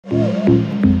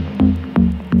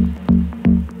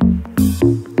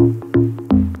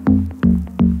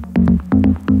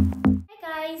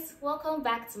Welcome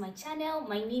back to my channel.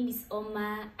 My name is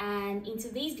Oma, and in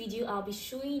today's video I'll be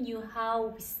showing you how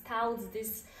we styled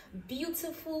this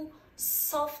beautiful,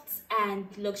 soft and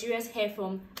luxurious hair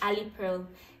from Alipearl.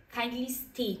 Kindly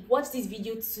stay, watch this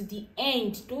video to the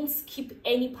end. Don't skip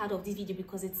any part of this video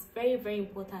because it's very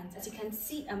important. As you can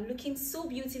see, I'm looking so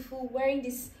beautiful wearing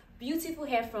this beautiful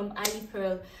hair from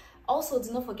Alipearl. Also,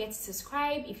 do not forget to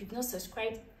subscribe. If you've not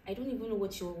subscribed, I don't even know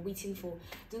what you're waiting for.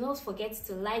 Do not forget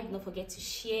to like, do not forget to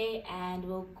share, and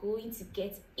we're going to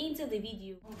get into the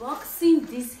video. Unboxing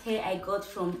this hair I got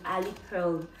from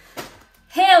Alipearl.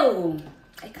 Hell,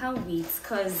 I can't wait,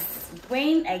 because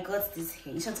when I got this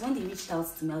hair, in short, when they reached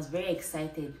out to me, I was very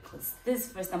excited because this is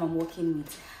the first time I'm working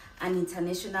with an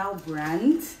international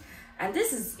brand, and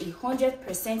this is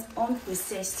 100%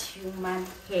 unprocessed human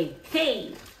hair.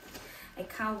 Hey, I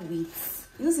can't wait.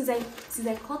 You know, since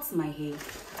I cut my hair,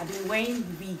 I've been wearing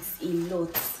wigs a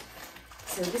lot.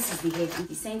 So this is the hair.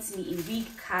 They sent me a wig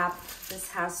cap. This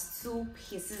has 2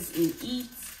 pieces in it.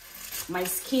 My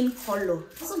skin color.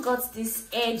 Also got this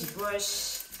edge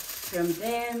brush from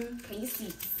them. Can you see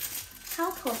it? How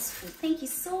thoughtful. Thank you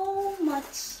so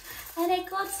much. And I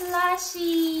got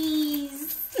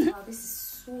lashes. Wow, this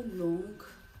is so long.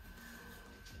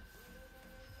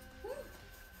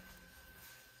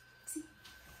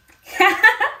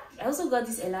 I also got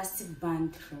this elastic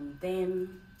band from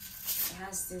them. It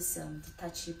has this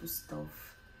detachable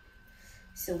stuff.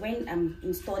 So when I'm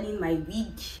installing my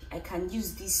wig, I can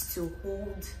use this to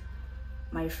hold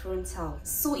my frontal.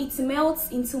 So it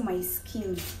melts into my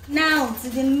skin. Now to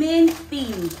the main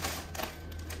thing.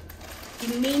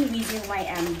 The main reason why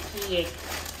I'm here.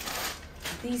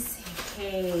 This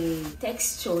hair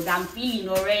texture that I'm feeling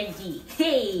already.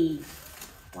 Hey!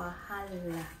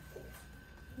 Wahala.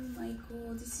 Oh my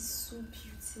god, this is so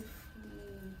beautiful.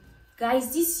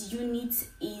 Guys, this unit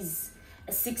is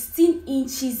a 16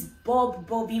 inches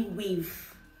Boby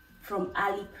wave from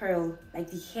Alipearl.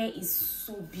 Like, the hair is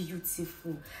so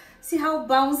beautiful. See how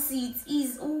bouncy it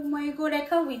is. Oh my god, I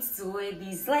can't wait to wear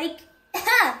this. Like,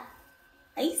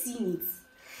 are you seeing it?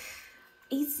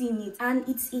 Are you seeing it? And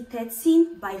it's a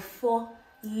 13x4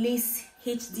 lace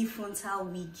HD frontal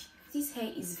wig. This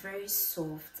hair is very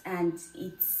soft and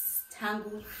it's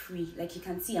tangle free. Like you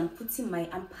can see, I'm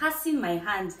passing my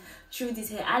hand through this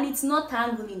hair and it's not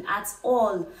tangling at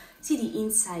all. See the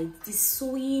inside, the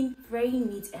sewing, very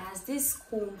neat. It has this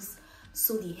combs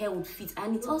so the hair would fit,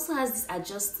 and it also has this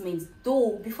adjustment.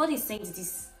 Though before they sent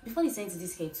this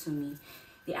hair to me,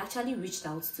 they actually reached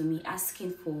out to me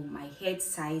asking for my head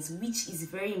size, which is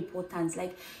very important.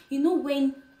 Like, you know,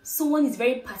 when someone is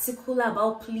very particular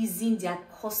about pleasing their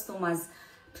customers,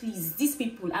 please, these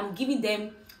people, I'm giving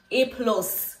them A+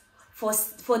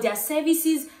 for their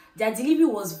services. Their delivery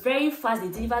was very fast. They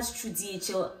delivered through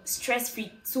DHL,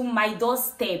 stress-free, to my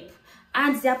doorstep.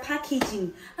 And their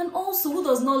packaging, and also, who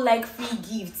does not like free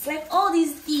gifts? Like all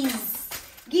these things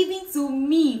given to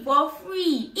me for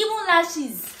free, even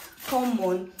lashes. Come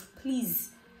on,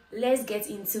 please, let's get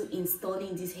into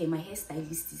installing this hair. My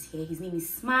hairstylist is here. His name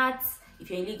is Smart. If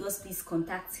you're in Lagos, please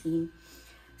contact him.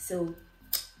 So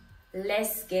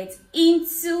let's get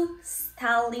into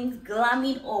styling,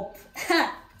 glamming up.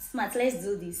 Smart, let's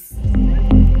do this.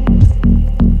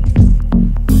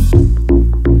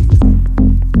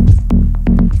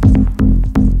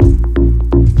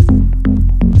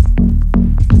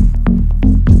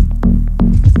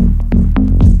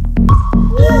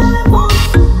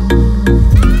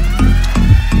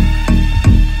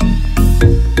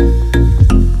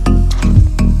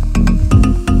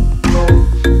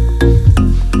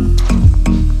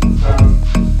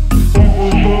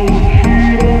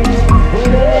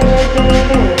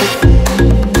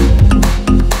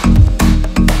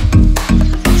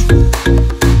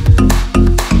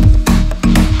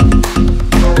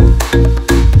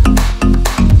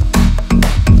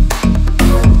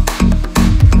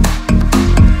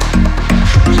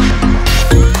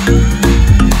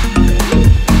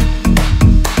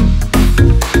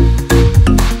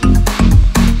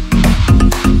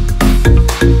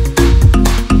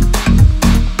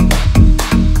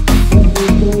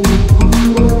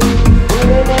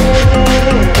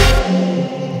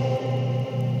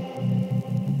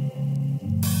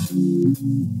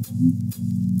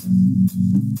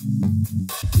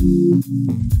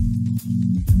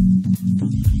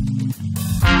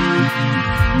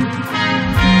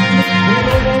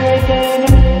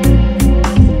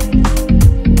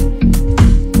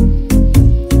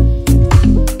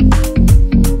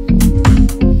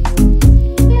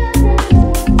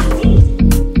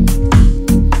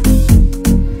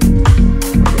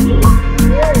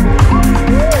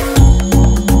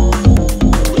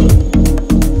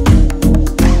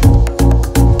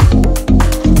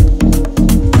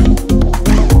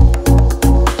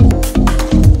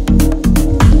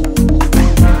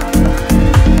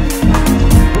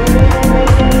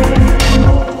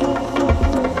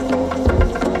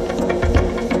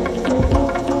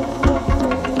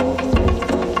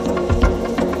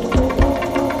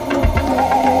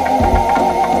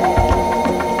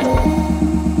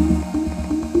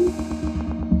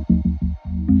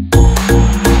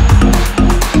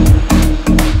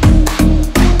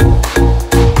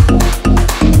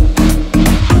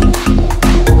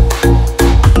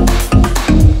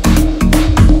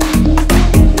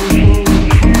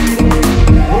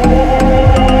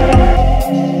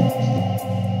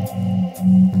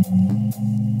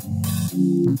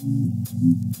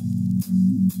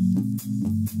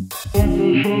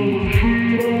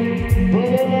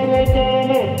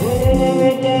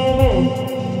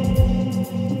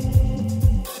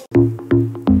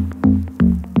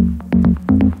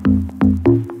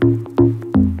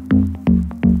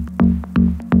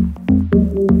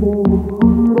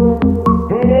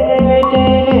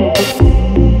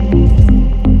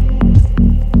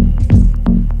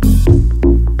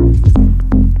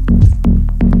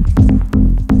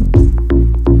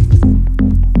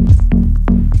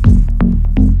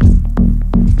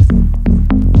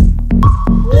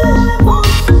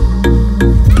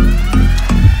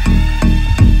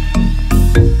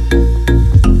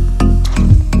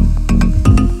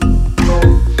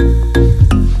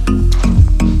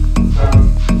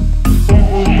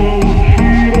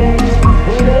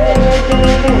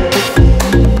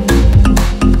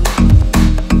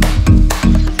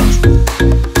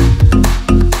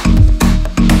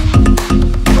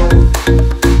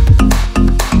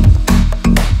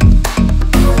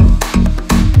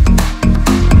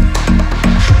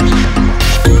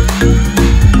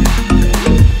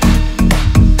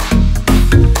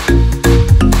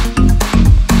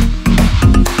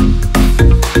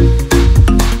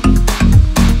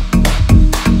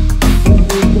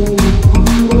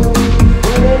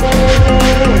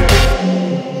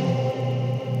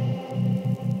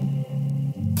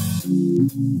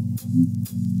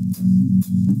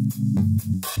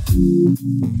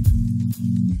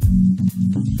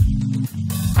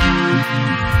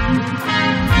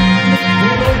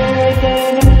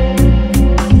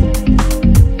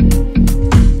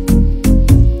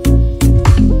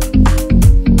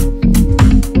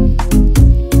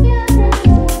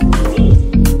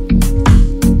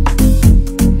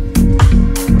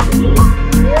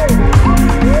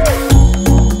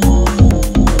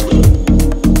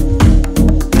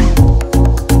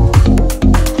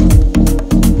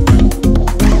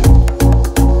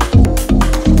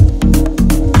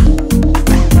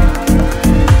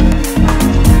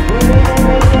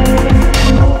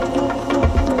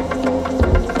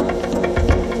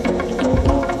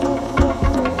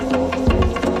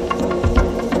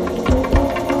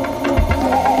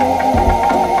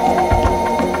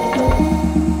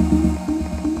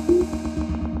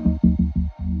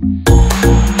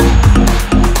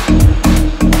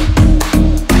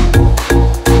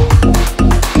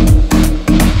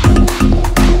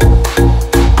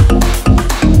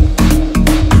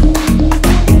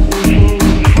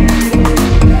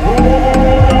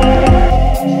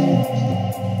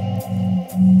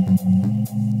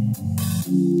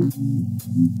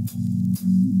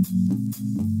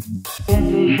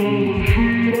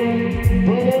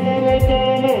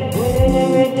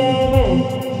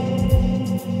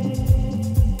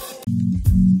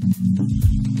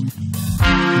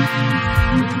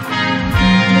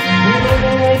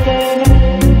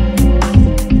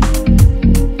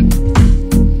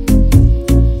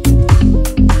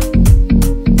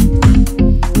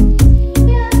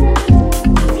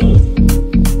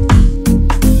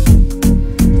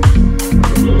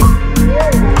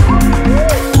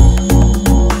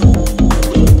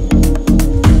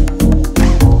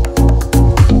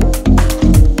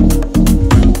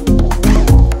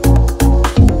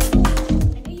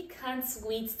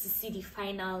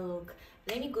 Final look.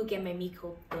 Let me go get my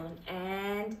makeup done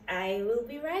and I will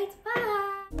be right back.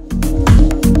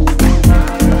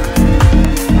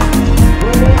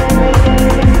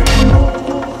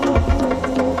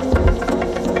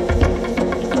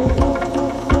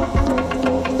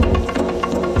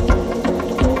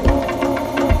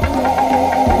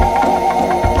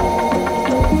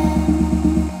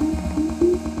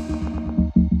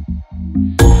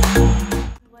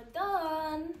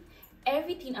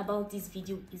 Everything about this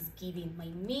video is giving. My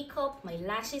makeup, my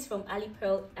lashes from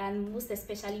Alipearl, and most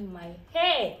especially my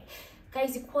hair.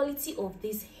 Guys, the quality of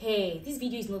this hair, this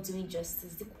video is not doing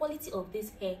justice. The quality of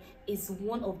this hair is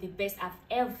one of the best I've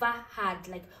ever had,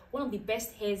 like one of the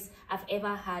best hairs I've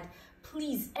ever had.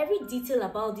 Please, every detail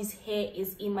about this hair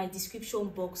is in my description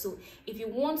box, so if you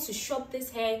want to shop this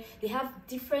hair, they have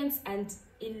different and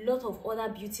a lot of other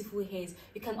beautiful hairs.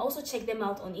 You can also check them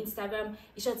out on Instagram.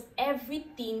 In short,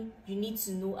 everything you need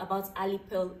to know about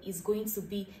Alipearl is going to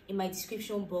be in my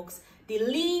description box. The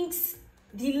link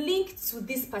to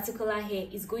this particular hair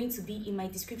is going to be in my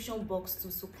description box too,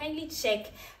 so kindly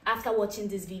check after watching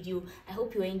this video. I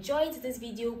hope you enjoyed this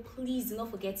video. Please do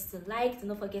not forget to like, do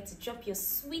not forget to drop your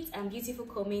sweet and beautiful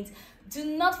comments. Do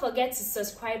not forget to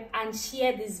subscribe and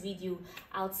share this video.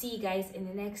 I'll see you guys in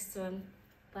the next one.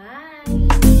 Bye.